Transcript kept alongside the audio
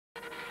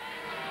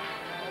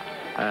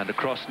And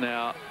across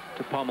now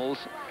to Pommel's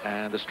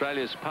and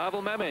Australia's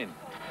Pavel MAMIN.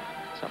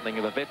 Something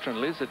of a veteran,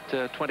 Liz,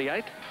 at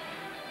 28.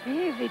 He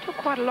is. He took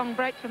quite a long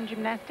break from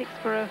gymnastics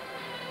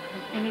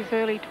in his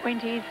early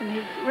 20s, and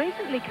he's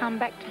recently come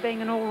back to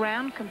being an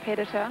all-round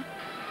competitor.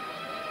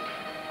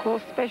 Of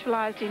course,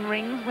 specialised in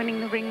rings, winning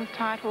the rings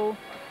title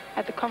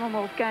at the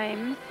Commonwealth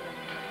Games.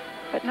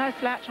 But no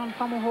slouch on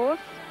Pommel horse.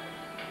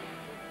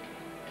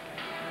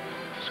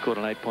 Scored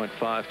an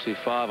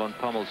 8.525 on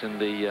Pommel's in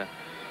the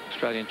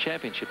Australian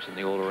Championships in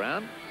the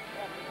all-around.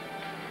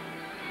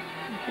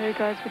 Here he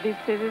goes with his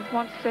scissors.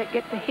 Wants to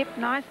get the hip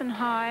nice and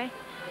high.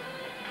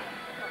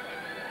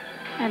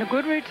 And a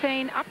good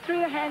routine up through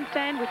the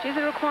handstand, which is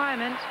a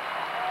requirement.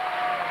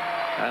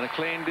 And a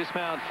clean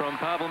dismount from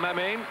Pavel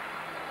MAMIN.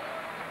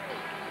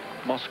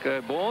 Moscow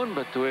born,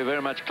 but we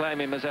very much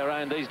claim him as our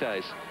own these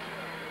days.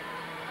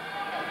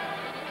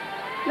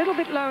 A little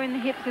bit low in the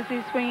hips as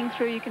he's swinging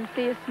through. You can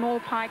see a small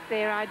pike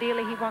there.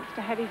 Ideally, he wants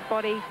to have his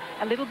body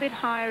a little bit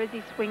higher as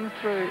he swings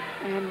through.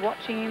 And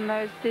watching in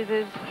those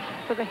scissors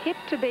for the hip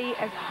to be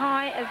as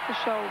high as the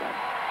shoulder.